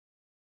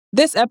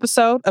This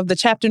episode of the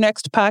Chapter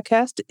Next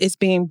podcast is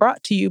being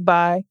brought to you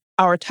by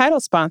our title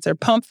sponsor,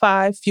 Pump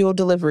 5 Fuel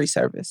Delivery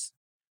Service.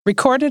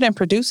 Recorded and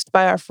produced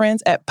by our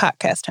friends at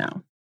Podcast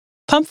Town.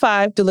 Pump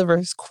 5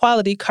 delivers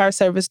quality car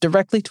service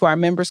directly to our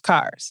members'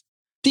 cars.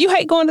 Do you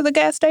hate going to the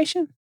gas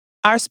station?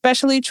 Our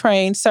specially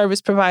trained service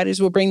providers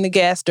will bring the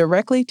gas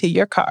directly to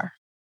your car.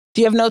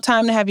 Do you have no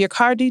time to have your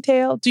car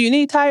detailed? Do you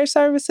need tire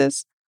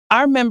services?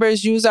 Our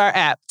members use our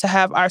app to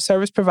have our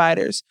service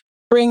providers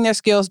bring their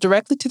skills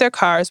directly to their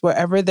cars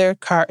wherever their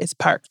car is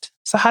parked.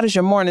 So how does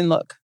your morning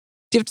look?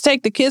 Do you have to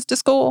take the kids to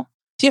school?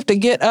 Do you have to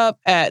get up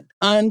at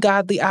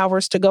ungodly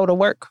hours to go to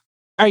work?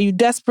 Are you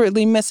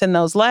desperately missing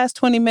those last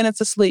 20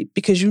 minutes of sleep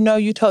because you know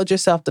you told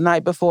yourself the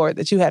night before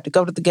that you had to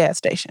go to the gas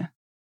station?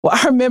 Well,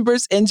 our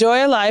members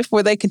enjoy a life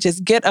where they can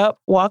just get up,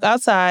 walk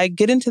outside,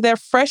 get into their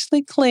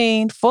freshly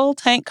cleaned, full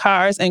tank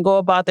cars and go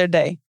about their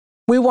day.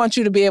 We want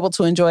you to be able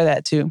to enjoy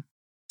that too.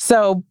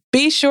 So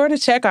be sure to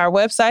check our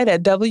website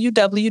at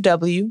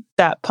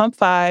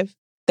www.pump5,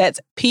 that's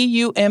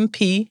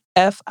PUMPFIVE.com.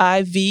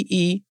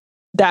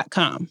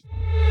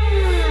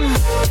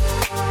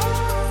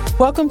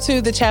 Welcome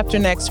to the Chapter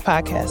Next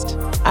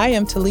podcast. I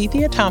am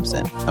Talithia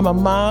Thompson. I'm a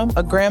mom,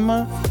 a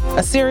grandma,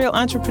 a serial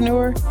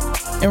entrepreneur,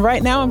 and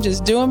right now I'm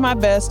just doing my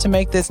best to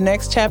make this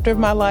next chapter of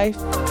my life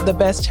the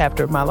best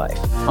chapter of my life,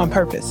 on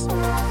purpose.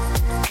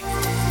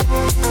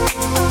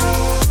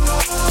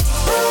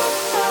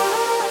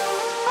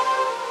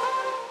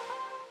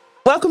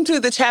 Welcome to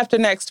the Chapter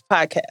Next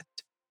podcast.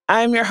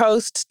 I'm your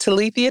host,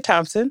 Talithia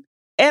Thompson,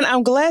 and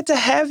I'm glad to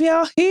have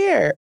y'all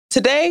here.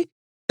 Today,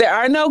 there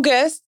are no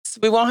guests.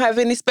 We won't have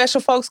any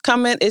special folks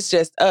coming. It's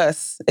just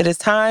us. It is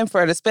time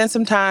for us to spend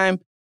some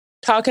time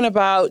talking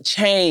about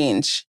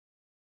change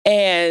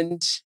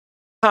and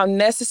how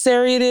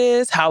necessary it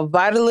is, how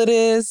vital it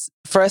is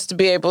for us to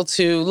be able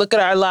to look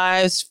at our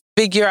lives,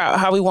 figure out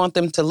how we want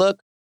them to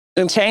look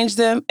and change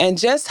them, and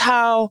just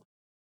how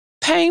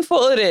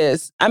painful it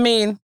is. I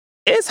mean,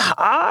 it's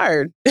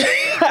hard.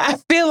 I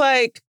feel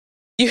like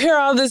you hear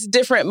all this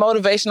different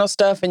motivational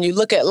stuff and you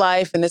look at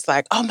life and it's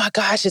like, oh my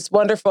gosh, it's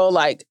wonderful.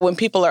 Like when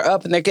people are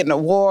up and they're getting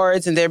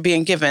awards and they're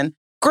being given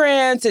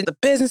grants and the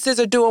businesses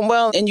are doing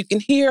well, and you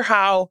can hear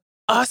how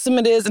awesome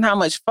it is and how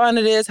much fun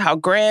it is, how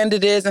grand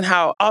it is, and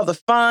how all the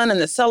fun and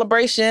the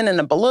celebration and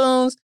the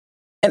balloons.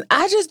 And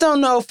I just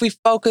don't know if we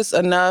focus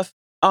enough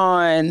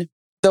on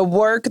the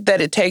work that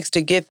it takes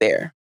to get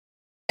there.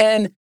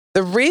 And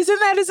the reason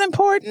that is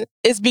important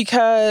is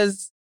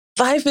because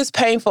life is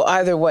painful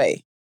either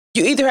way.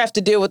 You either have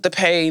to deal with the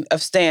pain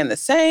of staying the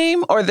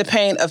same or the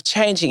pain of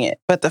changing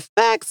it. But the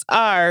facts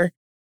are,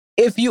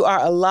 if you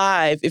are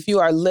alive, if you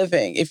are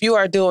living, if you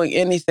are doing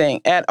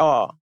anything at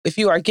all, if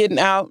you are getting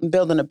out and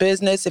building a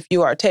business, if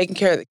you are taking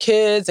care of the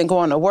kids and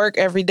going to work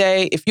every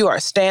day, if you are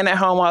staying at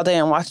home all day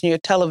and watching your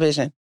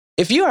television,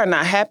 if you are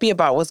not happy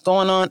about what's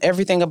going on,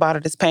 everything about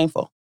it is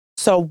painful.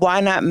 So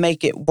why not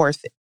make it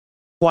worth it?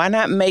 Why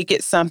not make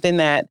it something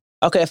that,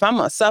 okay, if I'm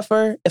going to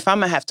suffer, if I'm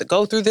going to have to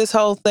go through this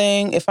whole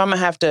thing, if I'm going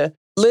to have to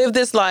live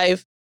this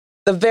life,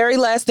 the very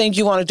last thing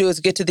you want to do is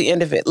get to the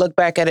end of it, look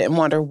back at it and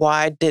wonder,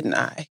 why didn't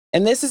I?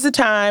 And this is a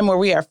time where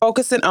we are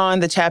focusing on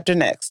the chapter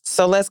next.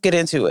 So let's get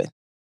into it.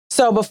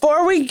 So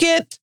before we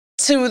get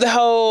to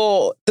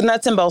the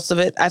nuts and bolts of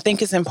it, I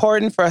think it's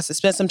important for us to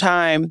spend some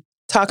time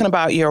talking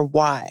about your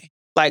why.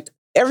 Like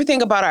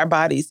everything about our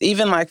bodies,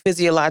 even like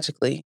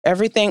physiologically,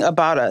 everything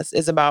about us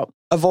is about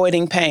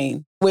avoiding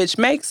pain, which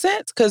makes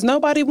sense because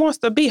nobody wants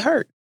to be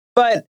hurt.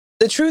 But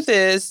the truth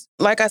is,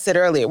 like I said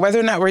earlier, whether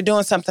or not we're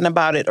doing something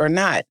about it or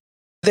not,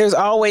 there's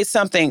always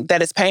something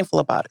that is painful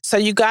about it. So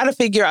you got to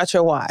figure out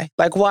your why.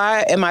 Like,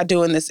 why am I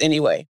doing this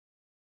anyway?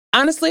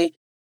 Honestly,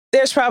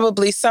 there's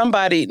probably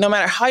somebody, no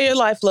matter how your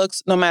life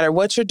looks, no matter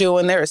what you're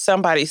doing, there is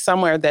somebody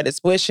somewhere that is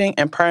wishing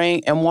and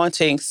praying and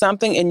wanting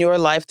something in your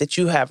life that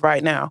you have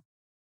right now.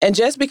 And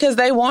just because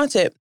they want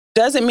it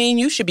doesn't mean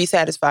you should be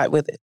satisfied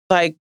with it.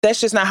 Like, that's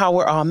just not how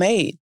we're all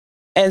made.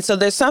 And so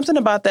there's something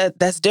about that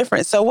that's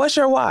different. So what's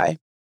your why?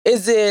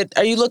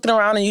 Are you looking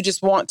around and you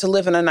just want to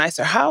live in a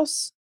nicer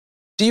house?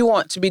 Do you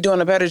want to be doing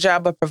a better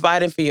job of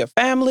providing for your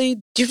family?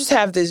 Do you just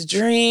have this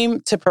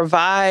dream to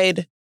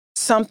provide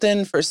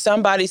something for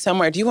somebody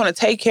somewhere? Do you want to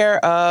take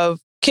care of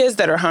kids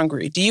that are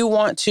hungry? Do you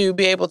want to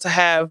be able to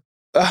have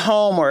a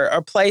home or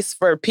a place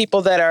for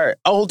people that are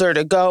older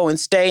to go and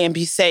stay and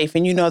be safe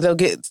and you know they'll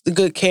get the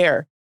good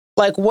care?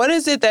 Like, what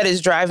is it that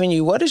is driving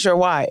you? What is your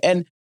why?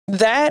 And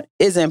that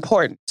is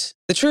important.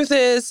 The truth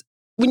is,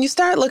 when you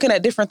start looking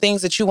at different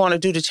things that you want to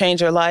do to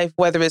change your life,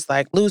 whether it's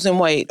like losing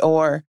weight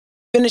or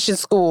finishing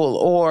school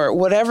or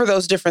whatever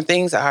those different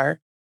things are,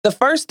 the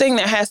first thing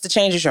that has to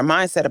change is your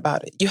mindset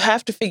about it. You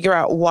have to figure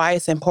out why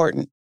it's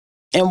important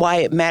and why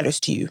it matters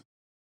to you.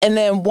 And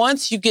then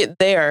once you get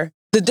there,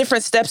 the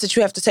different steps that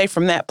you have to take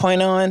from that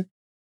point on,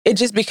 it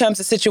just becomes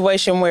a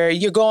situation where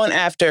you're going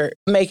after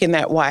making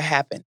that why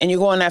happen. And you're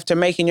going after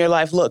making your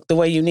life look the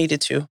way you need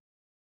it to.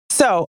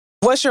 So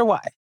what's your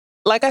why?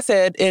 Like I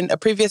said in a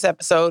previous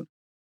episode,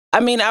 I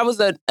mean, I was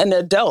an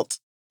adult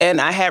and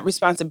I had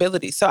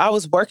responsibilities. So I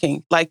was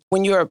working. Like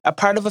when you're a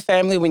part of a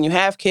family, when you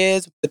have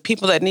kids, the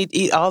people that need to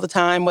eat all the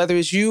time, whether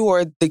it's you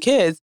or the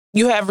kids,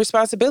 you have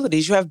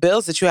responsibilities. You have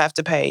bills that you have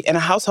to pay and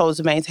a household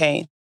to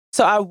maintain.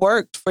 So I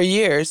worked for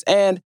years.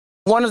 And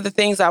one of the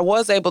things I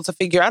was able to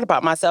figure out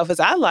about myself is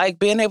I like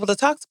being able to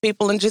talk to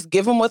people and just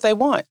give them what they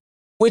want,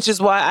 which is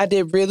why I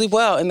did really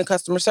well in the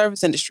customer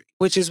service industry,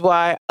 which is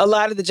why a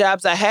lot of the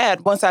jobs I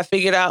had, once I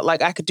figured out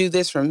like I could do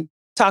this from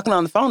talking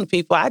on the phone to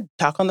people, I'd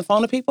talk on the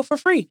phone to people for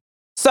free.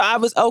 So I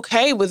was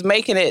okay with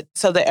making it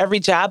so that every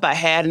job I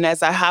had and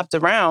as I hopped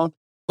around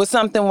was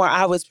something where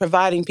I was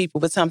providing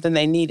people with something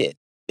they needed.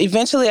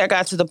 Eventually, I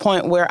got to the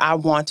point where I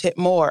wanted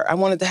more. I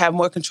wanted to have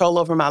more control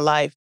over my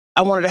life.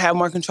 I wanted to have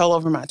more control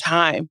over my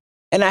time.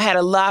 And I had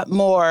a lot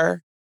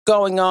more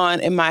going on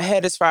in my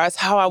head as far as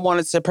how I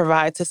wanted to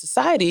provide to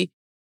society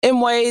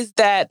in ways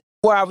that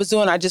where I was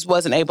doing, I just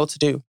wasn't able to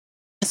do.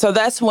 So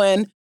that's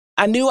when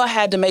I knew I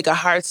had to make a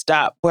hard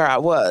stop where I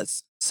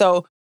was.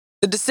 So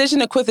the decision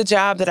to quit the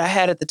job that I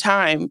had at the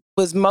time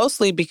was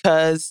mostly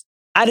because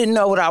I didn't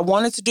know what I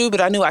wanted to do,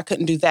 but I knew I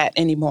couldn't do that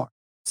anymore.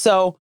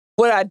 So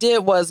what I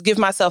did was give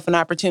myself an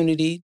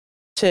opportunity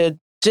to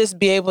just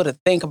be able to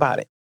think about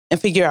it and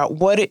figure out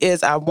what it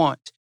is I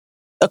want.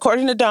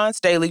 According to Dawn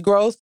Staley,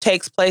 growth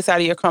takes place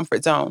out of your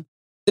comfort zone.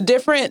 The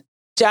different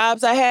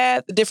jobs I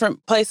had, the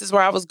different places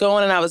where I was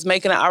going and I was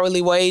making an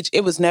hourly wage,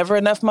 it was never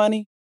enough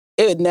money.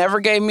 It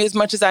never gave me as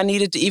much as I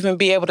needed to even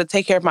be able to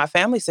take care of my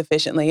family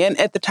sufficiently. And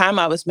at the time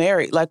I was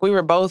married, like we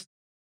were both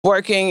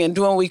working and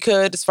doing what we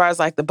could as far as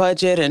like the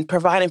budget and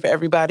providing for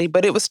everybody,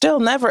 but it was still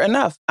never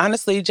enough.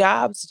 Honestly,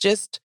 jobs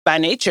just by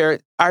nature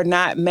are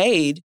not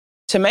made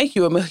to make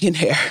you a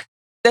millionaire.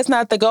 That's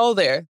not the goal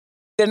there.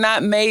 They're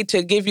not made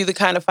to give you the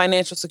kind of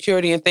financial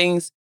security and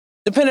things,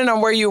 depending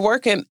on where you're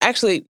working.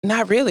 Actually,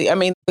 not really. I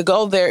mean, the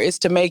goal there is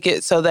to make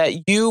it so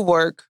that you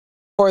work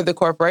for the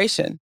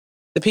corporation.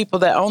 The people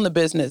that own the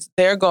business,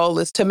 their goal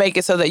is to make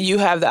it so that you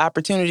have the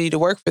opportunity to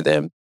work for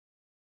them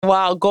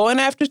while going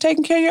after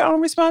taking care of your own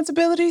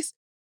responsibilities,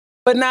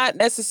 but not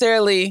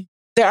necessarily.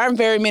 There aren't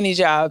very many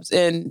jobs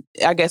in,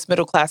 I guess,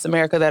 middle-class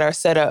America that are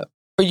set up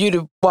for you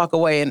to walk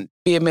away and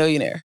be a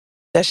millionaire.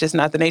 That's just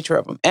not the nature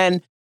of them.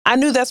 And I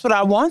knew that's what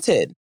I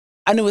wanted.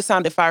 I knew it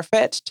sounded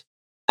far-fetched.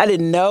 I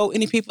didn't know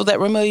any people that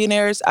were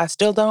millionaires. I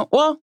still don't.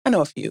 Well, I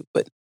know a few,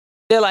 but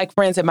they're like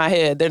friends in my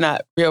head. They're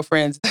not real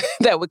friends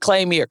that would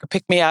claim me or could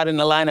pick me out in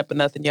the lineup or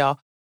nothing, y'all.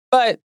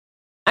 But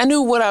I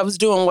knew what I was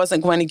doing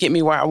wasn't going to get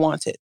me where I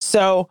wanted.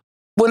 So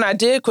when I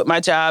did quit my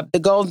job, the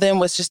goal then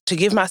was just to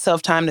give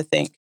myself time to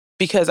think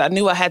because I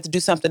knew I had to do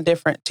something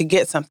different to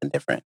get something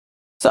different.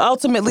 So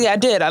ultimately I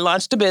did. I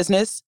launched a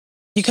business.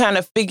 You kind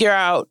of figure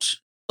out,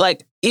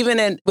 like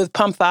even with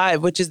Pump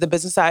 5, which is the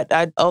business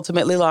I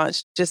ultimately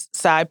launched, just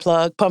side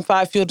plug, Pump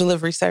 5 fuel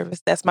delivery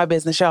service. That's my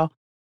business, y'all.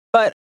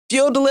 But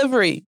fuel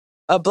delivery,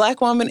 a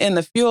Black woman in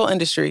the fuel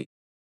industry,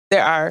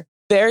 there are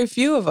very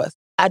few of us.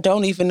 I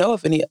don't even know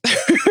of any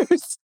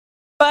others.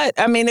 But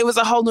I mean, it was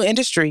a whole new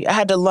industry. I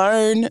had to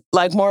learn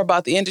like more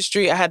about the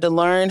industry. I had to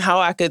learn how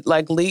I could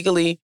like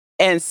legally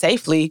and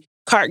safely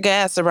cart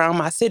gas around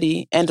my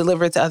city and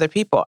deliver it to other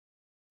people.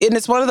 And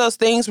it's one of those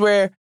things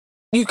where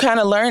you kind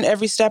of learn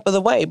every step of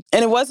the way.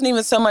 And it wasn't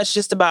even so much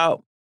just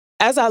about,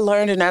 as I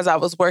learned and as I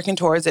was working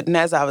towards it and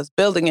as I was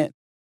building it,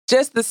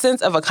 just the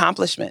sense of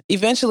accomplishment.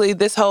 Eventually,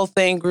 this whole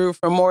thing grew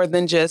from more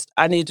than just,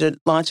 I need to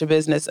launch a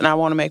business and I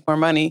want to make more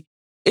money.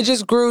 It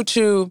just grew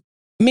to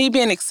me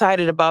being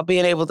excited about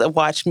being able to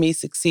watch me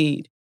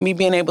succeed, me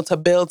being able to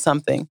build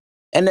something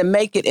and then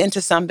make it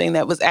into something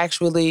that was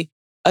actually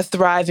a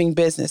thriving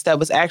business, that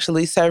was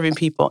actually serving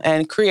people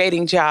and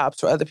creating jobs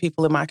for other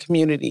people in my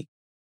community.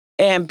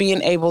 And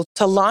being able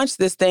to launch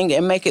this thing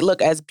and make it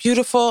look as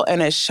beautiful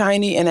and as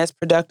shiny and as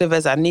productive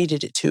as I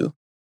needed it to.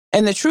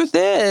 And the truth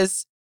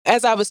is,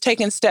 as I was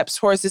taking steps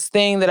towards this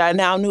thing that I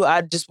now knew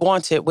I just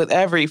wanted with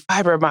every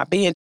fiber of my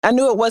being, I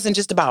knew it wasn't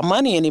just about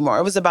money anymore.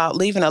 It was about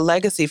leaving a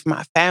legacy for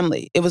my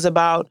family. It was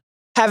about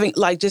having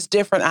like just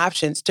different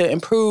options to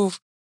improve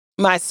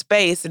my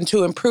space and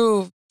to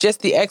improve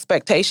just the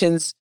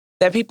expectations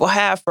that people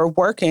have for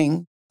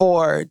working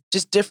for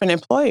just different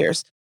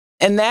employers.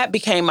 And that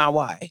became my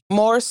why,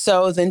 more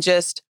so than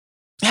just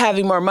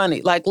having more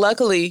money. Like,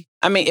 luckily,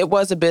 I mean, it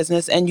was a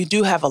business and you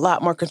do have a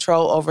lot more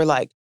control over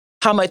like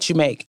how much you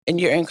make and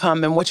your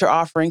income and what you're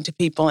offering to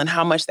people and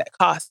how much that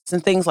costs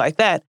and things like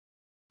that.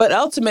 But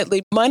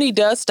ultimately, money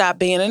does stop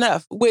being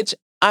enough, which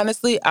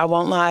honestly, I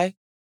won't lie.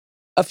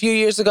 A few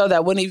years ago,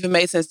 that wouldn't even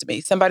make sense to me.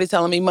 Somebody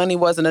telling me money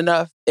wasn't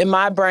enough. In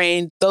my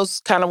brain,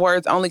 those kind of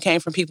words only came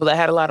from people that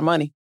had a lot of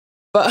money.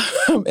 But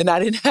and I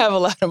didn't have a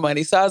lot of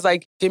money. So I was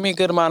like, give me a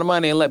good amount of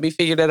money and let me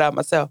figure that out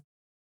myself.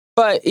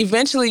 But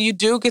eventually you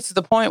do get to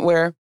the point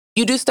where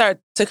you do start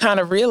to kind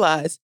of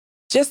realize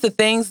just the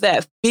things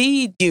that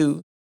feed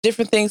you,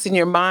 different things in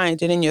your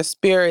mind and in your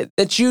spirit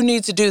that you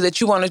need to do, that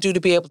you want to do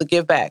to be able to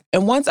give back.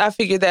 And once I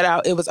figured that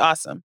out, it was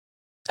awesome.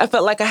 I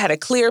felt like I had a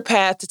clear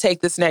path to take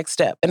this next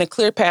step and a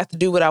clear path to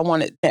do what I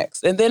wanted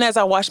next. And then as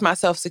I watched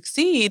myself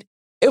succeed,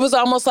 it was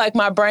almost like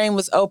my brain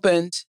was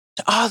opened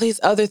all these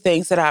other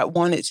things that I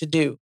wanted to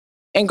do.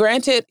 And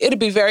granted, it'd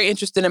be very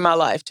interesting in my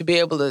life to be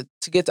able to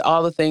get to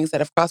all the things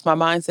that have crossed my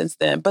mind since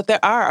then. But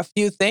there are a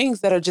few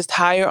things that are just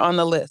higher on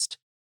the list.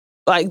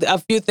 Like a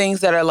few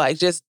things that are like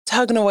just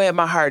tugging away at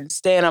my heart and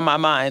staying on my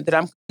mind that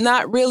I'm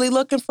not really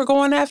looking for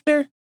going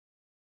after,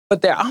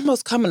 but they're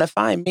almost coming to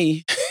find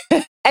me.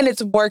 And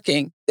it's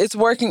working. It's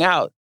working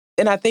out.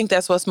 And I think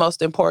that's what's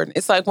most important.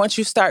 It's like once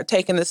you start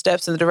taking the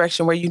steps in the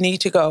direction where you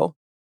need to go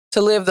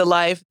to live the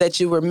life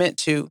that you were meant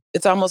to,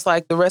 it's almost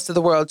like the rest of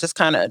the world just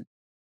kind of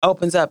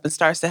opens up and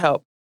starts to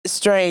help. It's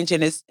strange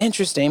and it's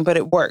interesting, but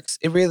it works.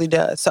 It really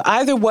does. So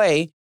either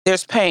way,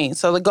 there's pain.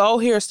 So the goal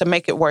here is to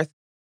make it worth it.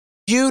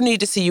 You need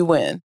to see you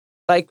win.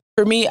 Like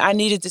for me, I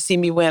needed to see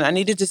me win. I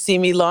needed to see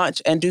me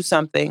launch and do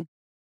something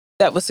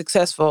that was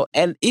successful.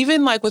 And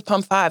even like with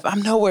Pump 5,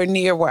 I'm nowhere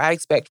near where I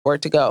expect for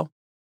it to go.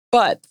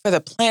 But for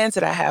the plans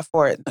that I have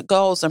for it, the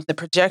goals and the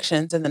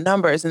projections and the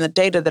numbers and the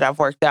data that I've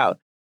worked out,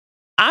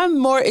 I'm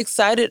more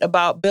excited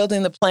about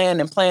building the plan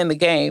and playing the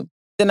game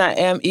than I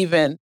am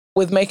even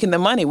with making the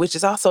money, which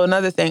is also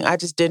another thing I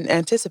just didn't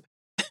anticipate.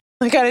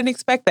 Like I didn't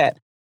expect that.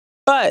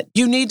 But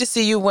you need to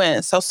see you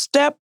win. So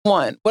step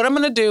one, what I'm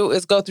going to do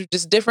is go through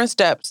just different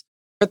steps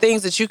for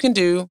things that you can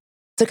do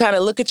to kind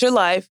of look at your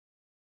life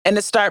and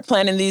to start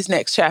planning these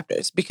next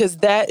chapters, because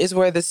that is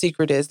where the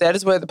secret is. That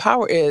is where the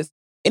power is.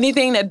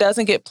 Anything that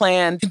doesn't get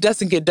planned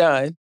doesn't get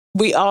done.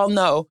 We all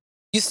know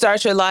you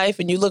start your life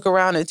and you look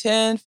around and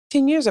 10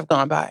 years have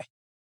gone by.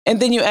 And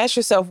then you ask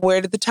yourself,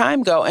 where did the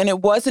time go? And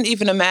it wasn't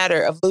even a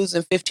matter of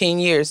losing 15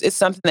 years. It's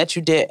something that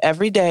you did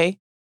every day,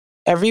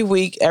 every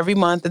week, every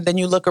month. And then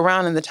you look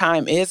around and the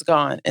time is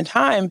gone. And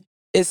time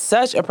is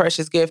such a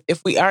precious gift.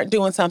 If we aren't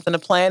doing something to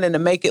plan and to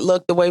make it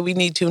look the way we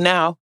need to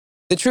now,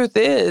 the truth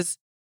is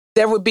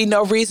there would be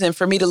no reason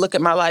for me to look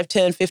at my life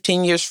 10,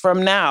 15 years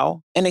from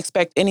now and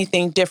expect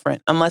anything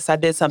different unless I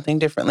did something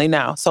differently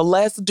now. So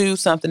let's do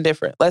something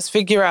different. Let's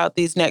figure out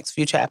these next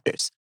few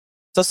chapters.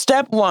 So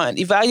step one,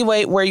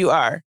 evaluate where you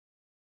are.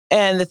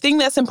 And the thing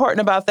that's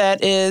important about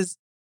that is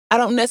I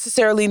don't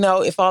necessarily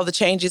know if all the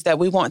changes that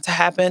we want to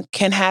happen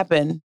can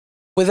happen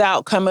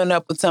without coming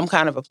up with some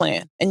kind of a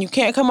plan. And you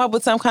can't come up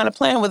with some kind of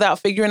plan without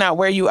figuring out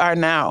where you are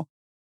now.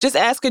 Just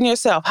asking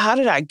yourself, how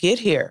did I get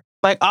here?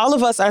 Like all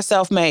of us are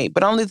self-made,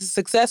 but only the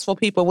successful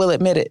people will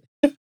admit it.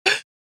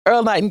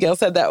 Earl Nightingale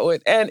said that one.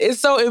 And it's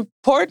so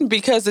important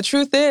because the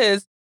truth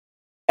is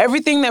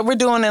everything that we're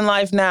doing in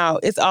life now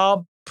is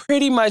all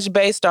pretty much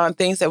based on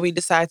things that we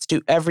decide to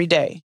do every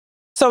day.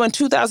 So in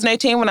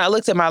 2018, when I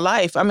looked at my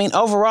life, I mean,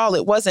 overall,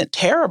 it wasn't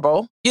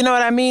terrible. You know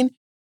what I mean?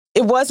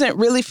 It wasn't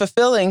really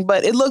fulfilling,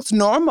 but it looked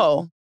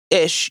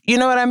normal-ish. You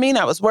know what I mean?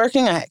 I was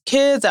working, I had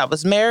kids, I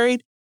was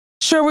married.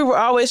 Sure, we were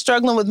always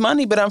struggling with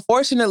money, but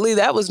unfortunately,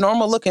 that was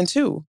normal looking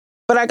too.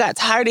 But I got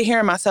tired of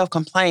hearing myself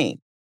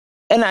complain.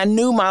 And I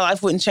knew my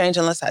life wouldn't change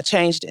unless I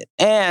changed it.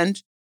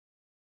 And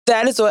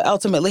that is what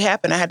ultimately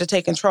happened. I had to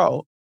take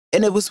control.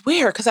 And it was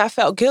weird because I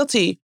felt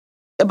guilty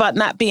about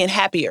not being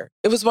happier.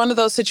 It was one of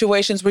those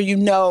situations where you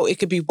know it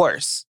could be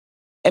worse.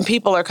 And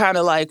people are kind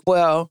of like,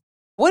 well,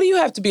 what do you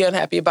have to be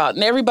unhappy about?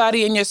 And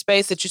everybody in your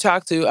space that you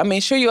talk to, I mean,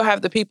 sure, you'll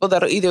have the people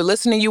that'll either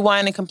listen to you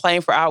whine and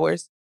complain for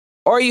hours,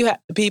 or you have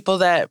the people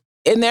that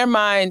in their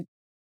mind,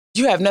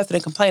 you have nothing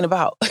to complain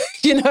about.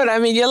 You know what I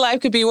mean? Your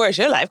life could be worse.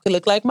 Your life could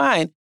look like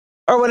mine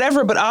or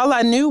whatever. But all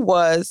I knew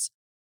was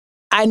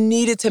I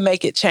needed to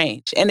make it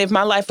change. And if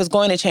my life was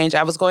going to change,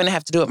 I was going to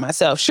have to do it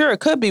myself. Sure, it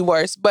could be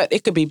worse, but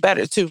it could be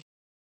better too.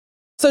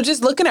 So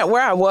just looking at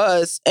where I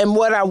was and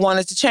what I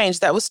wanted to change,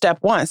 that was step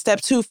one.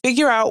 Step two,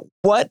 figure out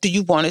what do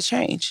you want to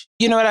change?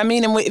 You know what I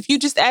mean? And if you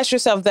just ask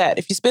yourself that,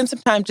 if you spend some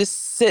time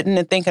just sitting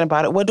and thinking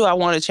about it, what do I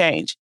want to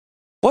change?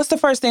 What's the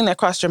first thing that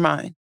crossed your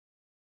mind?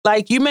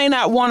 Like you may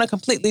not want to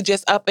completely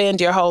just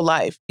upend your whole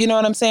life. You know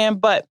what I'm saying?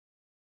 But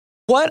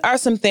what are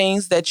some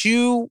things that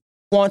you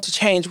want to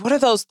change? What are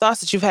those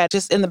thoughts that you've had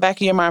just in the back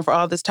of your mind for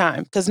all this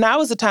time? Because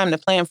now is the time to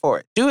plan for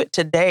it. Do it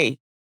today.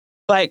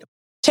 Like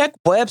check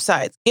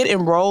websites, get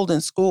enrolled in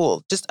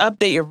school, just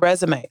update your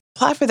resume,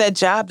 apply for that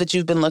job that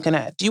you've been looking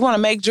at. Do you want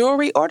to make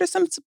jewelry? Order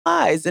some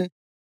supplies and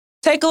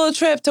take a little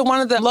trip to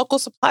one of the local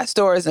supply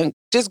stores and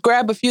just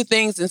grab a few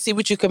things and see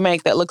what you can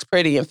make that looks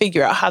pretty and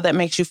figure out how that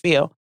makes you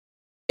feel.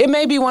 It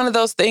may be one of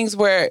those things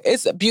where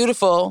it's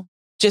beautiful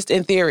just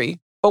in theory,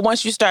 but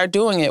once you start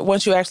doing it,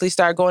 once you actually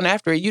start going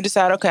after it, you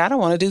decide, okay, I don't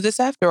want to do this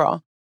after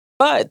all.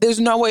 But there's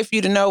no way for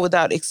you to know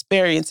without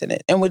experiencing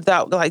it and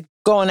without like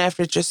going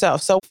after it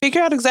yourself. So figure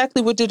out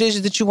exactly what it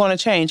is that you want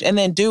to change and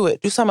then do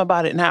it. Do something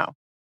about it now.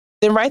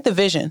 Then write the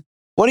vision.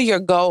 What are your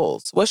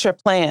goals? What's your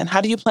plan?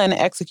 How do you plan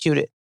to execute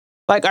it?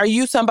 Like, are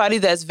you somebody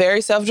that's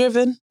very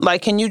self-driven?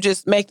 Like, can you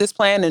just make this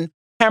plan and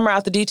hammer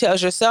out the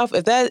details yourself?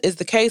 If that is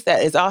the case,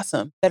 that is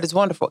awesome. That is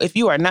wonderful. If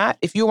you are not,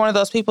 if you're one of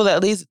those people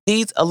that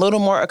needs a little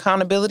more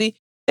accountability,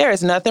 there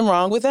is nothing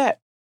wrong with that.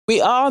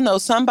 We all know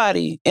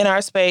somebody in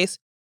our space,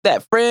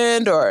 that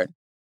friend or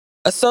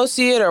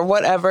associate or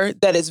whatever,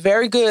 that is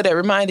very good at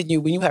reminding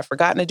you when you have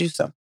forgotten to do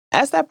something.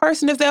 Ask that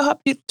person if they'll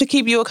help you to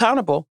keep you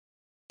accountable.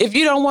 If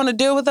you don't want to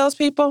deal with those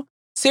people,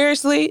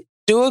 seriously,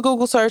 do a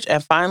Google search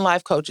and find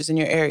life coaches in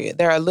your area.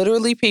 There are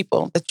literally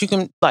people that you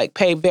can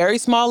pay very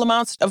small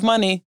amounts of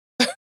money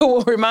who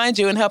will remind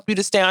you and help you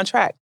to stay on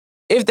track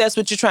if that's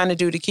what you're trying to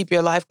do to keep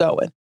your life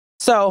going.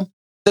 So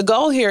the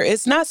goal here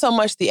is not so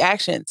much the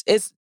actions.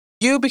 It's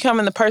you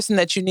becoming the person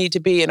that you need to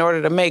be in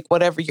order to make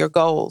whatever your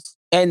goals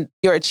and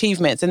your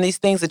achievements and these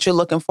things that you're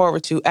looking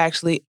forward to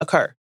actually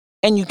occur.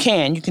 And you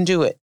can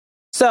do it.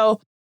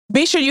 So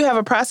be sure you have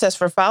a process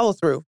for follow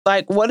through.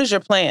 Like, what is your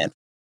plan?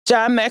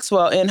 John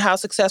Maxwell in How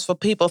Successful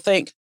People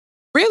Think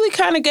really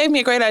kind of gave me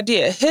a great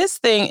idea. His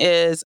thing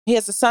is he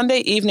has a Sunday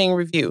evening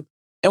review.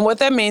 And what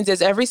that means is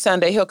every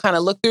Sunday he'll kind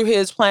of look through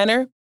his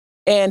planner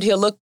and he'll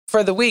look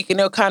for the week and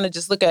he'll kind of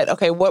just look at,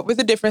 okay, what were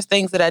the different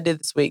things that I did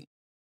this week?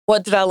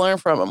 What did I learn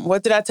from them?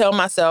 What did I tell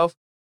myself?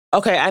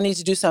 Okay, I need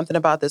to do something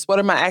about this. What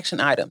are my action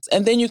items?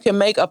 And then you can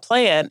make a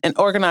plan and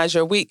organize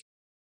your week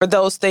for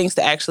those things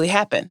to actually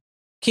happen.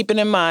 Keeping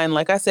in mind,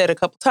 like I said a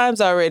couple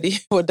times already,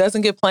 what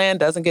doesn't get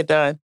planned doesn't get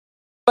done.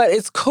 But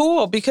it's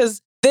cool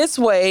because this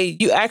way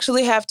you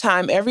actually have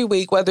time every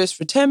week, whether it's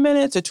for 10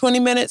 minutes or 20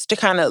 minutes, to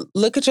kind of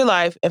look at your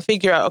life and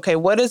figure out, okay,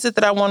 what is it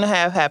that I want to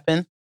have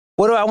happen?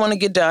 What do I want to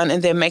get done?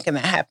 And then making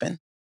that happen.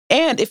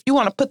 And if you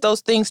want to put those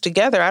things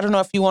together, I don't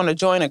know if you want to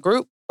join a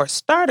group or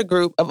start a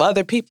group of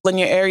other people in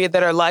your area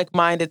that are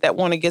like-minded that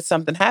want to get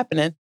something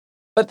happening.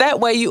 But that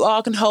way you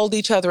all can hold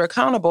each other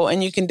accountable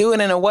and you can do it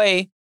in a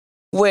way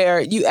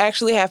where you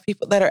actually have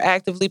people that are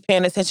actively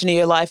paying attention to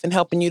your life and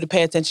helping you to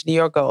pay attention to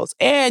your goals.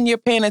 And you're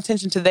paying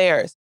attention to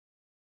theirs.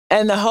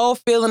 And the whole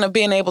feeling of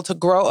being able to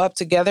grow up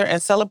together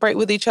and celebrate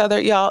with each other,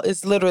 y'all,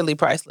 is literally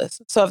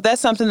priceless. So if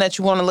that's something that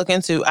you want to look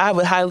into, I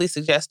would highly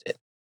suggest it.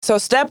 So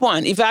step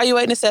 1,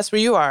 evaluate and assess where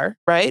you are,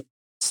 right?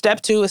 Step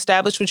 2,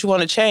 establish what you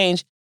want to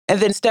change. And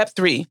then step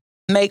 3,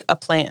 make a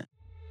plan.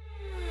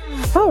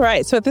 All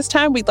right, so at this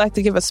time, we'd like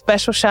to give a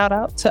special shout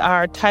out to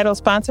our title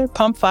sponsor,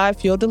 Pump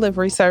 5 Fuel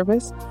Delivery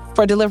Service,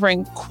 for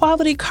delivering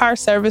quality car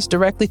service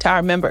directly to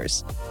our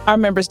members. Our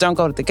members don't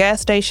go to the gas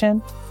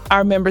station.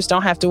 Our members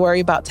don't have to worry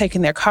about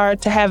taking their car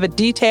to have it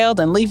detailed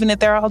and leaving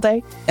it there all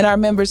day. And our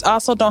members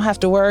also don't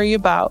have to worry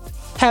about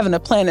having to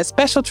plan a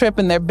special trip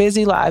in their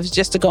busy lives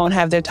just to go and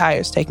have their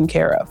tires taken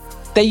care of.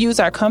 They use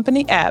our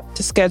company app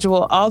to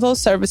schedule all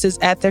those services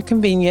at their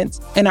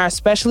convenience, and our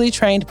specially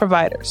trained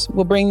providers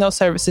will bring those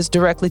services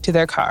directly to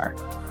their car.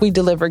 We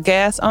deliver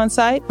gas on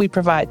site, we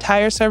provide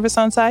tire service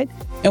on site,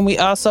 and we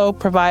also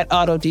provide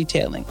auto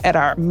detailing at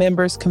our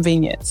members'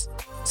 convenience.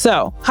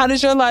 So, how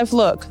does your life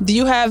look? Do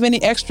you have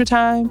any extra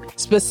time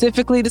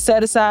specifically to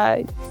set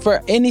aside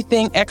for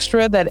anything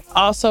extra that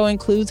also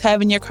includes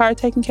having your car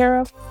taken care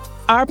of?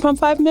 Our Pump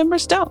 5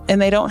 members don't, and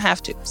they don't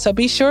have to. So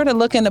be sure to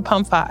look into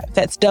Pump 5.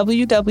 That's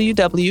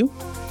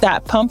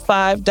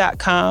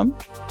www.pump5.com.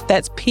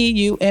 That's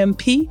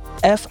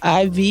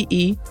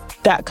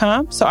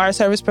PUMPFIVE.com. So our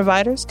service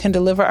providers can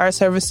deliver our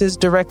services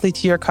directly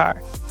to your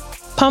car.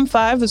 Pump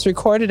 5 is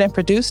recorded and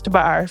produced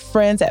by our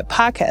friends at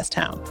Podcast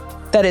Town.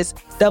 That is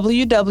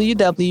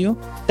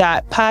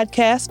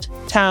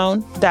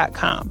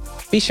www.podcasttown.com.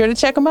 Be sure to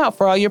check them out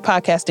for all your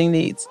podcasting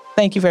needs.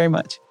 Thank you very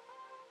much.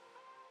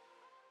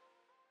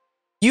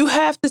 You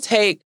have to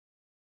take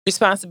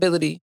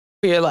responsibility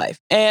for your life.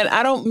 And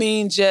I don't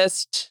mean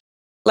just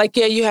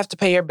you have to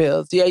pay your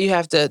bills. Yeah, you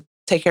have to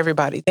take care of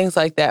everybody, things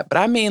like that. But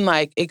I mean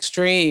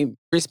extreme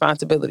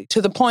responsibility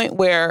to the point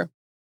where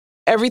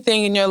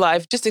everything in your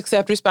life, just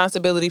accept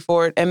responsibility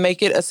for it and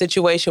make it a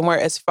situation where,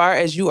 as far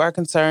as you are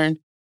concerned,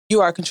 you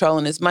are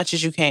controlling as much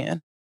as you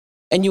can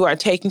and you are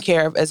taking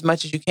care of as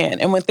much as you can.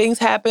 And when things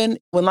happen,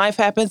 when life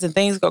happens and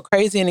things go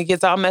crazy and it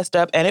gets all messed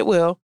up, and it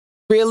will,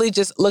 really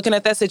just looking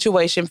at that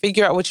situation,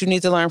 figure out what you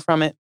need to learn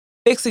from it,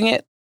 fixing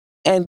it,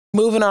 and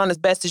moving on as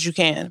best as you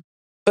can.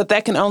 But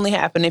that can only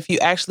happen if you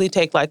actually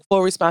take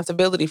full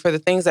responsibility for the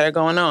things that are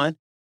going on.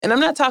 And I'm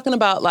not talking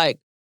about the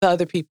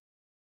other people.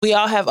 We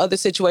all have other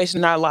situations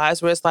in our lives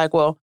where it's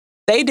well,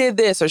 they did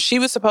this, or she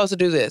was supposed to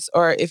do this,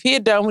 or if he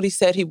had done what he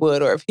said he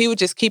would, or if he would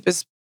just keep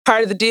his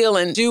part of the deal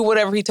and do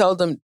whatever he told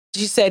them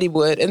he said he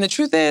would. And the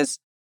truth is,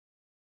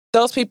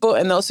 those people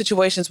and those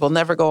situations will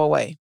never go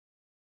away.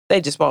 They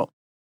just won't.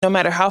 No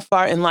matter how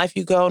far in life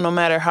you go, no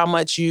matter how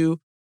much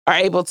you are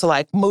able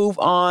to move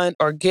on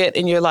or get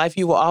in your life,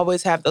 you will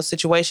always have those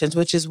situations,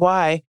 which is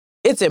why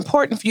it's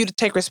important for you to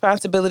take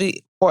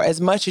responsibility for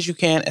as much as you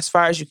can, as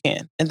far as you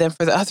can. And then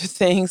for the other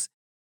things,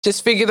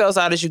 just figure those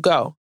out as you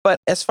go. But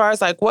as far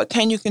as what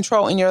can you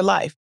control in your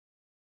life?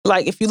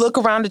 If you look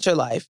around at your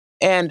life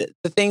and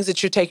the things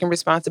that you're taking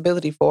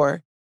responsibility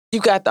for,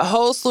 you've got the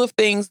whole slew of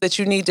things that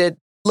you need to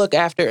look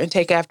after and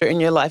take after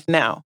in your life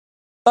now.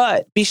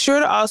 But be sure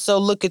to also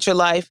look at your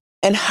life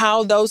and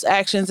how those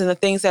actions and the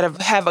things that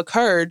have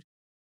occurred,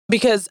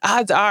 because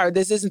odds are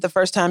this isn't the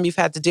first time you've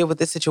had to deal with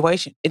this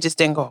situation. It just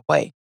didn't go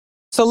away.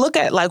 So look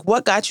at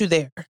what got you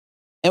there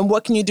and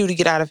what can you do to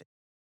get out of it?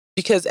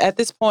 Because at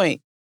this point,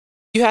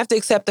 you have to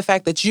accept the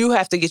fact that you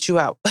have to get you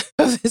out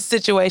of this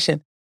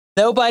situation.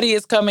 Nobody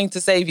is coming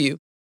to save you.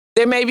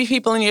 There may be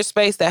people in your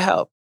space that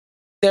help.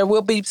 There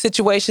will be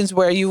situations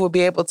where you will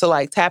be able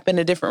to tap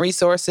into different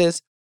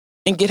resources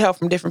and get help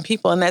from different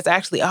people. And that's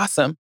actually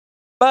awesome.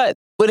 But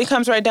when it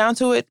comes right down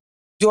to it,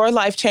 your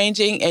life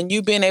changing and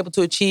you being able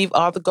to achieve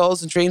all the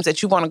goals and dreams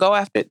that you want to go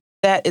after,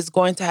 that is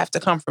going to have to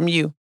come from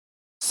you.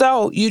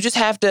 So you just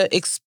have to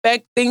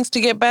expect things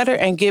to get better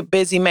and get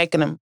busy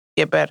making them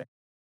get better.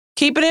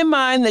 Keep it in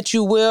mind that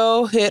you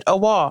will hit a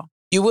wall.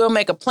 You will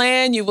make a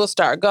plan. You will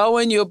start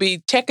going. You'll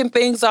be checking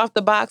things off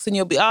the box and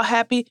you'll be all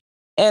happy.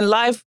 And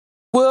life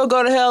will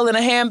go to hell in a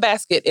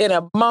handbasket in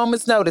a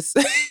moment's notice.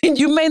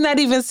 You may not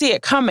even see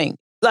it coming.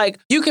 Like,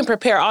 you can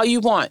prepare all you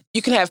want.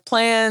 You can have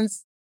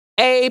plans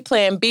A,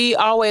 plan B,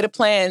 all the way to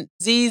plan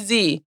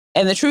ZZ.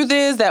 And the truth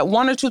is that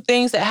one or two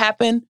things that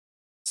happen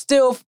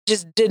still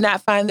just did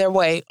not find their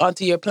way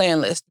onto your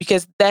plan list,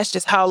 because that's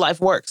just how life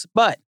works.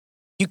 But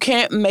you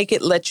can't make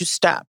it let you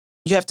stop.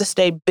 You have to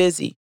stay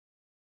busy.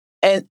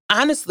 And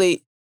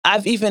honestly,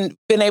 I've even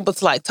been able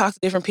to talk to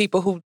different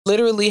people who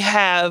literally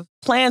have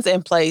plans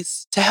in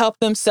place to help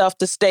themselves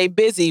to stay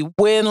busy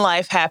when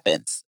life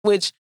happens,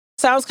 which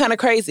sounds kind of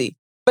crazy.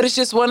 But it's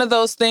just one of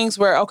those things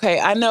where, okay,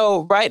 I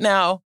know right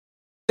now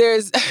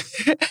there's,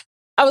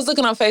 I was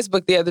looking on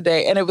Facebook the other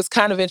day and it was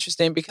kind of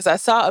interesting because I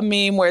saw a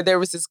meme where there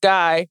was this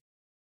guy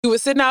who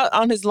was sitting out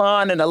on his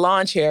lawn in a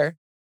lawn chair,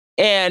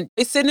 and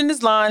he's sitting in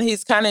his lawn,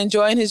 he's kind of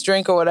enjoying his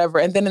drink or whatever.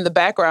 And then in the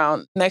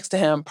background next to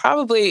him,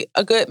 probably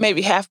a good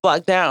maybe half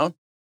block down,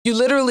 you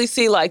literally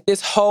see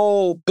this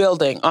whole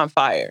building on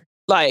fire,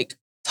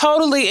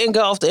 totally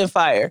engulfed in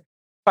fire.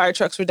 Fire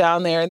trucks were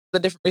down there and the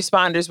different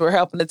responders were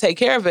helping to take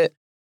care of it.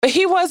 But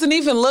he wasn't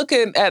even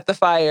looking at the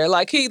fire.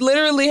 He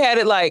literally had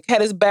it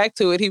had his back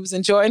to it. He was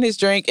enjoying his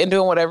drink and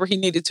doing whatever he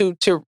needed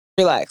to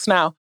relax.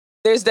 Now,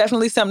 there's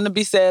definitely something to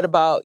be said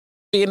about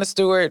being a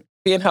steward,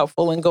 being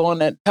helpful and going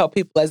to help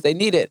people as they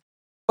need it.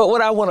 But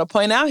what I want to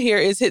point out here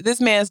is this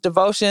man's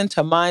devotion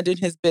to minding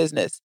his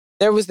business.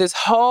 There was this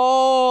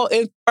whole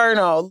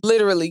inferno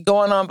literally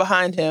going on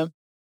behind him.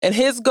 And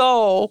his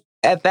goal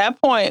at that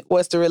point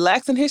was to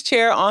relax in his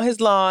chair on his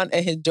lawn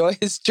and enjoy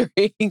his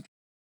drink.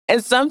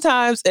 And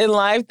sometimes in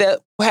life, that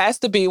has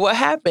to be what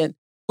happened.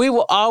 We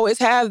will always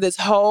have this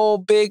whole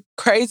big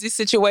crazy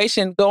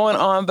situation going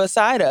on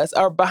beside us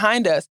or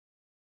behind us.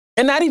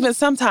 And not even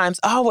sometimes,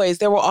 always.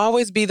 There will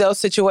always be those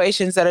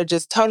situations that are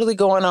just totally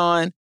going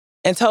on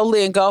and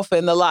totally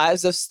engulfing the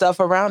lives of stuff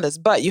around us.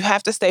 But you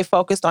have to stay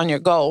focused on your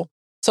goal.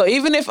 So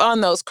even if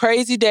on those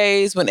crazy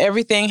days when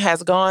everything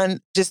has gone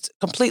just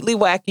completely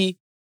wacky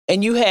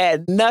and you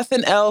had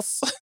nothing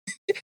else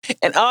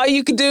and all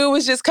you could do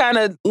was just kind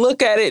of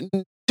look at it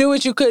and do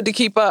what you could to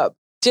keep up,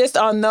 just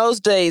on those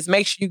days,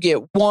 make sure you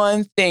get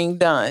one thing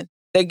done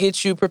that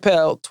gets you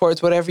propelled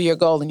towards whatever your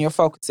goal and your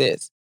focus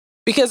is.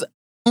 Because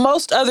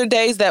most other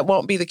days, that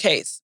won't be the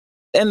case.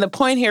 And the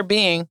point here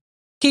being,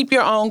 keep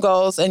your own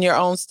goals and your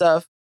own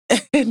stuff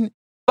and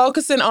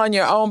focusing on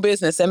your own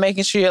business and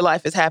making sure your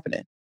life is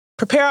happening.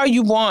 Prepare all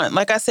you want.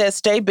 Like I said,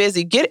 stay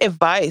busy. Get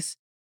advice.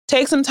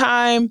 Take some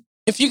time.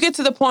 If you get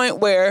to the point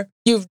where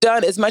you've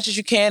done as much as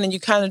you can and you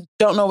kind of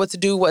don't know what to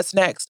do, what's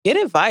next, get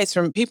advice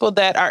from people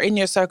that are in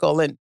your circle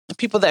and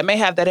people that may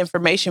have that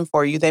information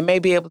for you. They may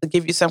be able to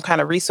give you some kind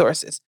of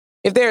resources.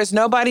 If there is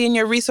nobody in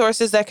your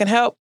resources that can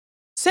help,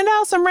 send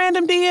out some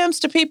random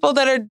DMs to people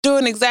that are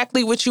doing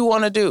exactly what you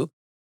want to do.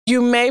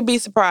 You may be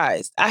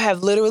surprised. I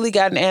have literally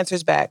gotten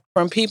answers back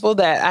from people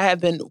that I have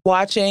been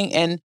watching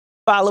and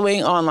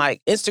following on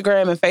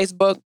Instagram and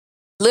Facebook,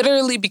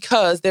 literally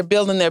because they're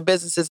building their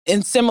businesses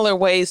in similar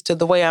ways to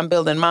the way I'm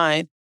building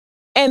mine.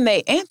 And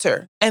they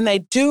answer and they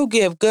do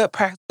give good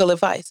practical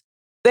advice.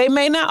 It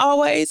may not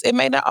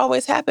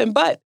always happen,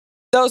 but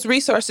those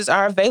resources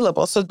are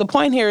available. So the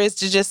point here is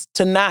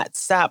to not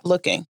stop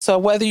looking. So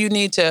whether you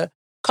need to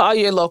call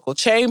your local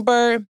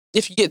chamber,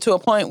 if you get to a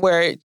point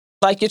where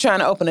you're trying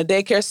to open a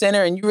daycare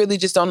center and you really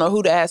just don't know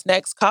who to ask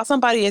next, call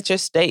somebody at your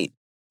state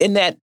in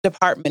that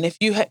department. If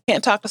you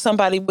can't talk to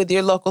somebody with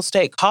your local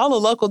state, call a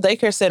local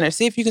daycare center.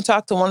 See if you can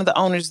talk to one of the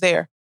owners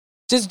there.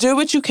 Just do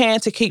what you can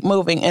to keep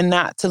moving and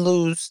not to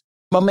lose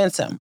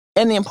momentum.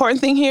 And the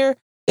important thing here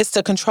is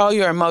to control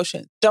your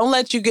emotions. Don't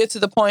let you get to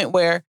the point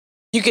where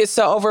you get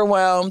so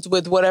overwhelmed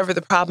with whatever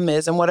the problem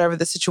is and whatever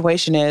the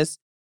situation is,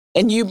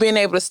 and you being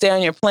able to stay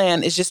on your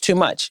plan is just too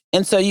much.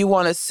 And so you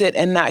want to sit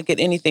and not get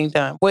anything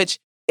done, which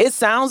it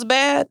sounds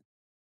bad.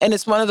 And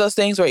it's one of those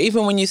things where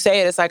even when you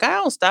say it, it's I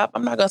don't stop.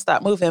 I'm not going to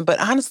stop moving. But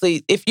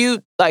honestly, if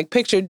you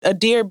picture a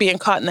deer being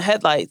caught in the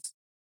headlights,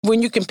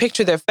 when you can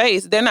picture their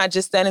face, they're not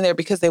just standing there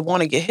because they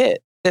want to get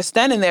hit. They're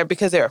standing there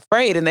because they're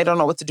afraid and they don't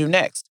know what to do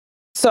next.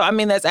 So,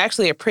 that's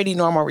actually a pretty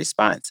normal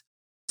response.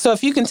 So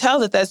if you can tell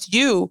that that's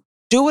you,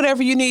 do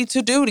whatever you need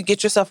to do to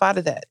get yourself out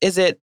of that. Is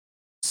it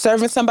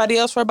serving somebody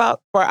else for an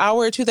hour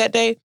or two that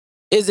day?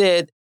 Is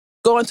it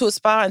going to a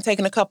spa and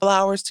taking a couple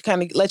hours to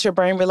kind of let your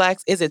brain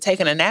relax? Is it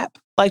taking a nap?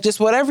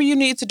 Just whatever you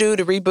need to do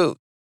to reboot,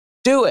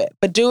 do it,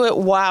 but do it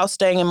while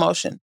staying in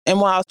motion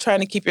and while trying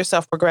to keep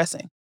yourself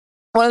progressing.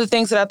 One of the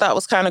things that I thought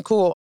was kind of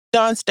cool,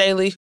 Dawn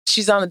Staley,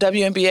 she's on the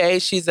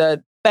WNBA. She's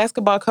a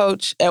basketball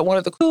coach at one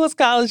of the coolest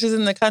colleges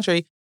in the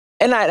country.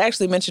 And I'd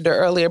actually mentioned her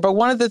earlier, but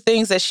one of the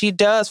things that she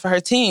does for her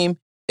team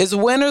is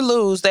win or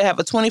lose, they have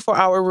a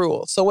 24-hour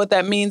rule. So what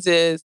that means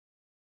is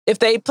if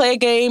they play a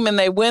game and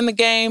they win the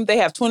game, they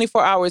have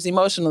 24 hours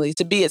emotionally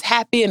to be as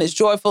happy and as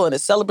joyful and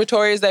as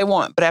celebratory as they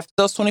want. But after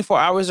those 24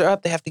 hours are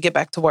up, they have to get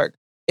back to work.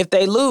 If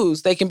they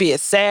lose, they can be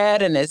as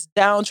sad and as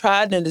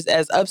downtrodden and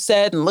as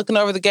upset and looking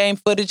over the game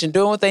footage and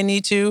doing what they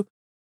need to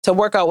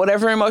work out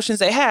whatever emotions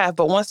they have.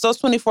 But once those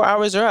 24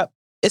 hours are up,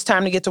 it's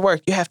time to get to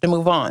work. You have to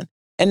move on.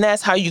 And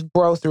that's how you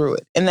grow through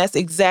it. And that's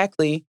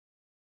exactly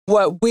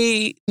what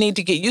we need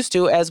to get used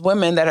to as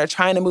women that are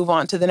trying to move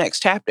on to the next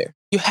chapter.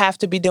 You have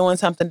to be doing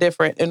something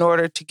different in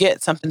order to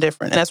get something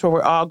different. And that's what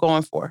we're all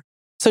going for.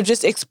 So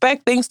just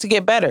expect things to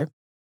get better.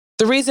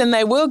 The reason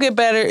they will get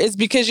better is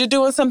because you're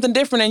doing something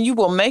different and you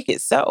will make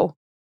it so.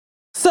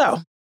 So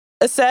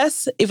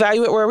assess,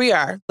 evaluate where we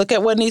are, look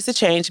at what needs to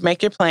change,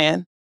 make your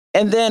plan.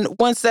 And then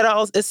once that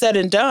all is said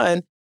and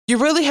done, you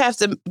really have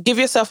to give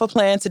yourself a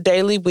plan to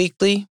daily,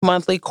 weekly,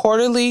 monthly,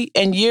 quarterly,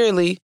 and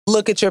yearly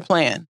look at your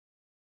plan.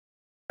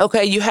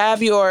 Okay, you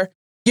have your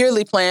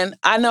yearly plan.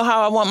 I know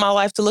how I want my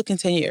life to look in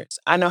 10 years.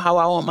 I know how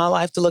I want my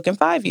life to look in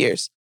 5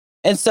 years.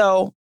 And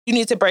so you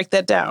need to break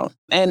that down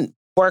and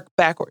work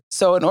backwards.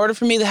 So in order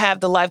for me to have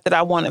the life that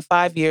I want in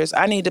 5 years,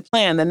 I need to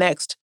plan the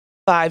next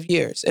 5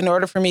 years. In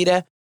order for me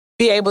to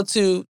be able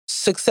to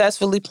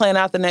successfully plan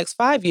out the next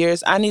 5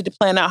 years, I need to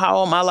plan out how I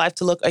want my life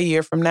to look a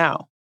year from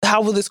now.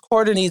 How will this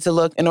quarter need to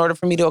look in order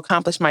for me to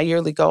accomplish my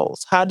yearly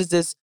goals? How does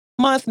this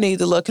month need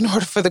to look in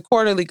order for the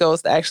quarterly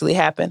goals to actually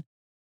happen?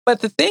 But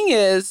the thing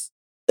is,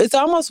 it's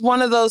almost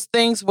one of those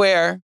things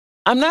where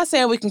I'm not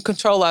saying we can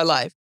control our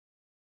life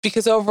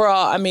because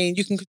overall, I mean,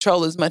 you can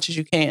control as much as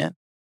you can.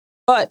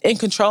 But in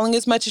controlling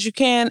as much as you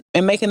can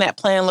and making that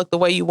plan look the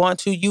way you want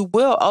to, you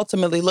will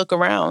ultimately look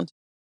around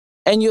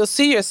and you'll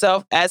see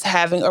yourself as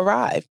having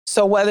arrived.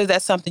 So whether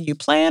that's something you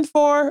planned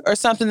for or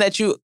something that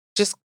you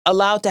just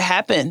allowed to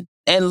happen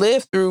and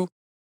live through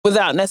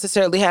without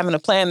necessarily having a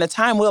plan, the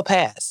time will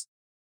pass.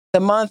 The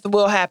month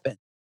will happen.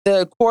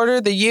 The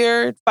quarter, the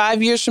year,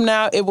 5 years from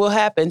now, it will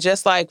happen.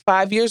 Just like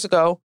 5 years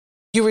ago,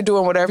 you were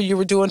doing whatever you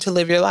were doing to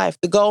live your life.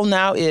 The goal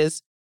now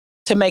is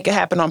to make it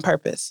happen on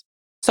purpose.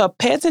 So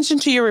pay attention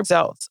to your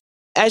results.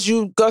 As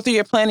you go through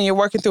your plan and you're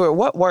working through it,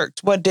 what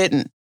worked, what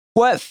didn't?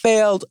 What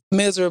failed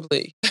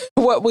miserably?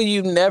 What will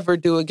you never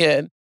do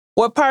again?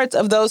 What parts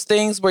of those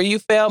things where you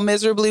failed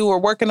miserably were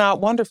working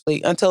out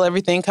wonderfully until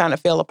everything kind of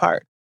fell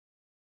apart?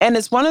 And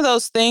it's one of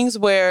those things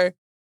where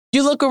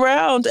you look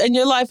around and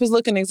your life is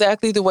looking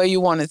exactly the way you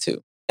want it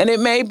to. And it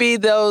may be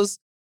those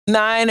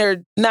 9 or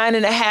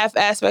 9.5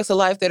 aspects of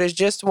life that is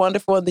just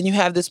wonderful. And then you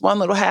have this one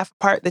little half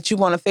part that you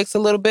want to fix a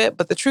little bit.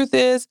 But the truth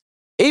is,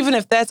 even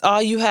if that's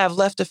all you have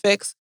left to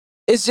fix,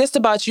 it's just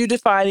about you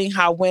defining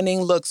how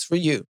winning looks for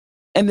you.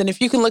 And then if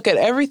you can look at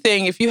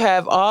everything, if you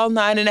have all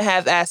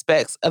 9.5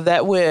 aspects of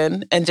that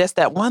win and just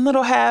that one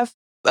little half,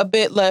 a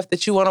bit left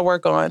that you want to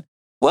work on,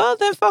 well,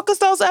 then focus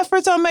those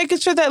efforts on making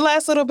sure that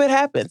last little bit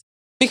happens.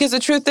 Because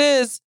the truth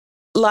is,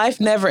 life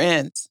never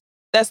ends.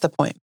 That's the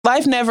point.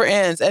 Life never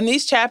ends. And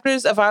these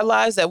chapters of our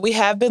lives that we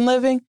have been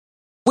living,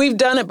 we've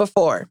done it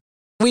before.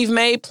 We've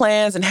made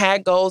plans and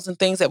had goals and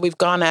things that we've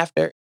gone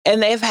after,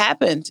 and they've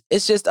happened.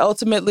 It's just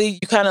ultimately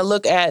you kind of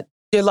look at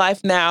your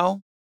life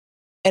now,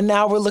 and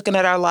now we're looking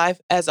at our life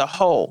as a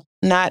whole,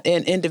 not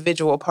in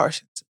individual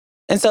portions.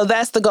 And so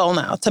that's the goal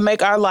now, to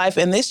make our life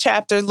in this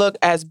chapter look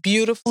as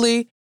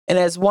beautifully and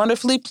as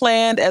wonderfully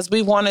planned as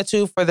we wanted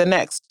to for the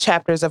next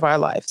chapters of our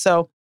life.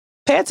 So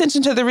pay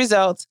attention to the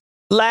results.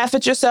 Laugh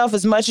at yourself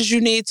as much as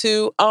you need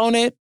to. Own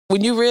it.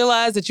 When you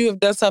realize that you have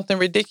done something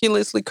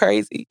ridiculously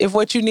crazy, if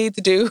what you need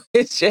to do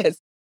is just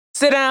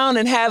sit down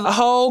and have a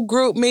whole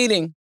group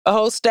meeting, a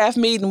whole staff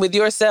meeting with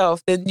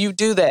yourself, then you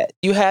do that.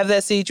 You have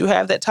that seat, you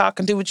have that talk,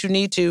 and do what you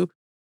need to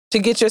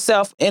get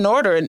yourself in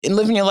order and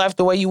living your life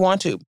the way you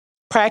want to.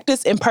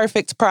 Practice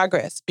imperfect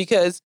progress,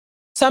 because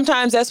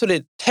sometimes that's what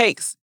it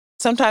takes.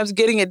 Sometimes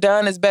getting it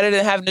done is better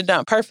than having it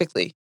done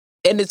perfectly.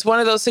 And it's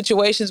one of those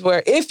situations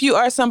where if you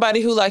are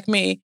somebody who, like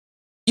me,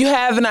 you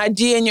have an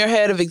idea in your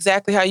head of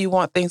exactly how you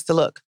want things to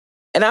look.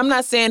 And I'm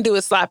not saying do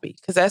it sloppy,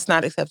 because that's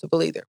not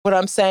acceptable either. What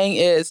I'm saying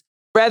is,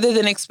 rather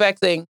than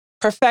expecting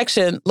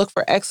perfection, look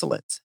for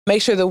excellence.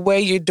 Make sure the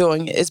way you're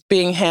doing it is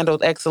being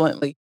handled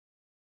excellently,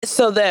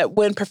 so that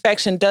when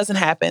perfection doesn't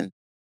happen,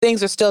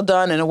 things are still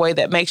done in a way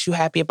that makes you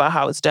happy about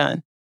how it's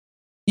done.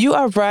 You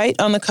are right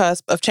on the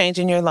cusp of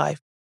changing your life.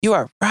 You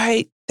are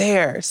right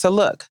there. So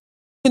look,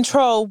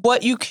 control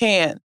what you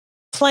can,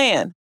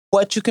 plan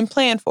what you can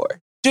plan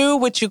for, do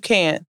what you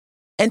can,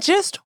 and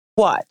just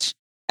watch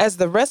as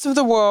the rest of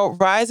the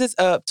world rises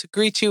up to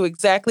greet you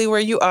exactly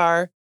where you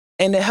are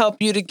and to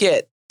help you to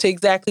get to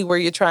exactly where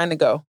you're trying to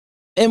go.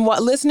 And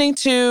what listening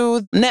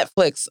to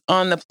Netflix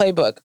on the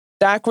Playbook,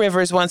 Doc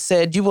Rivers once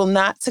said, "You will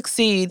not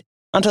succeed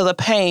until the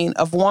pain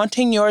of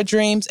wanting your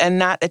dreams and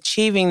not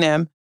achieving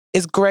them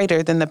is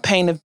greater than the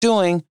pain of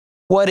doing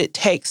what it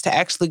takes to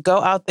actually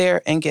go out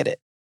there and get it."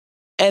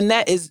 And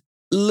that is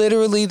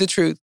literally the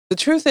truth. The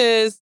truth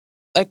is,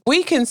 like,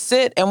 we can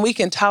sit and we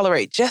can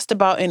tolerate just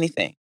about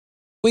anything.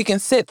 We can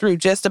sit through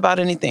just about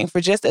anything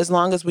for just as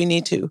long as we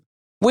need to.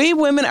 We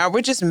women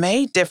we're just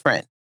made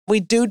different. We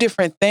do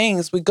different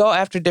things. We go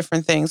after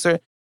different things. Or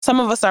some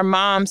of us are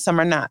moms, some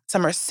are not.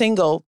 Some are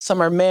single,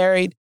 some are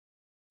married.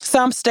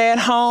 Some stay at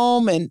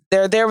home and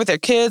they're there with their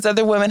kids.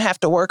 Other women have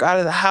to work out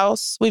of the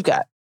house. We've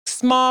got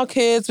small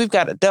kids, we've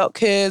got adult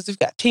kids, we've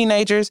got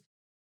teenagers,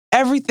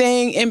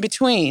 everything in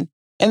between.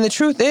 And the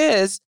truth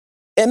is,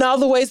 in all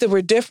the ways that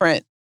we're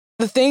different,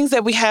 the things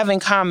that we have in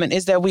common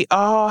is that we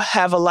all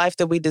have a life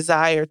that we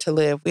desire to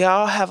live. We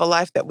all have a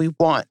life that we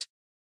want.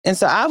 And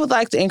so I would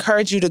like to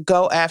encourage you to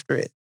go after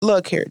it.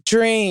 Look here,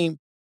 dream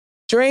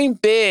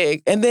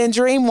big, and then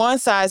dream one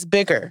size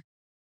bigger.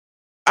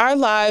 Our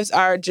lives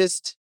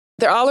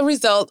they're all a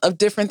result of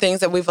different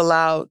things that we've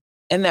allowed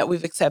and that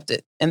we've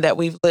accepted and that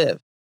we've lived.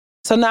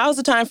 So now's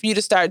the time for you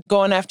to start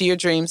going after your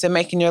dreams and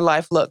making your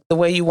life look the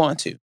way you want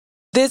to.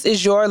 This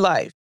is your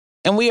life,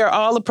 and we are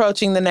all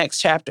approaching the next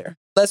chapter.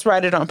 Let's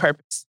write it on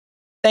purpose.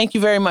 Thank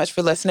you very much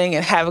for listening,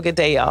 and have a good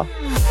day, y'all.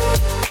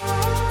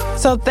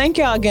 So thank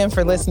y'all again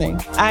for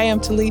listening. I am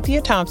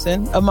Talithia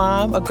Thompson, a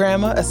mom, a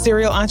grandma, a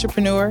serial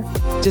entrepreneur,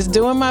 just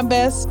doing my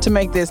best to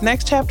make this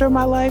next chapter of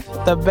my life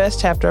the best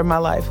chapter of my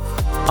life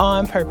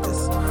on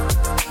purpose.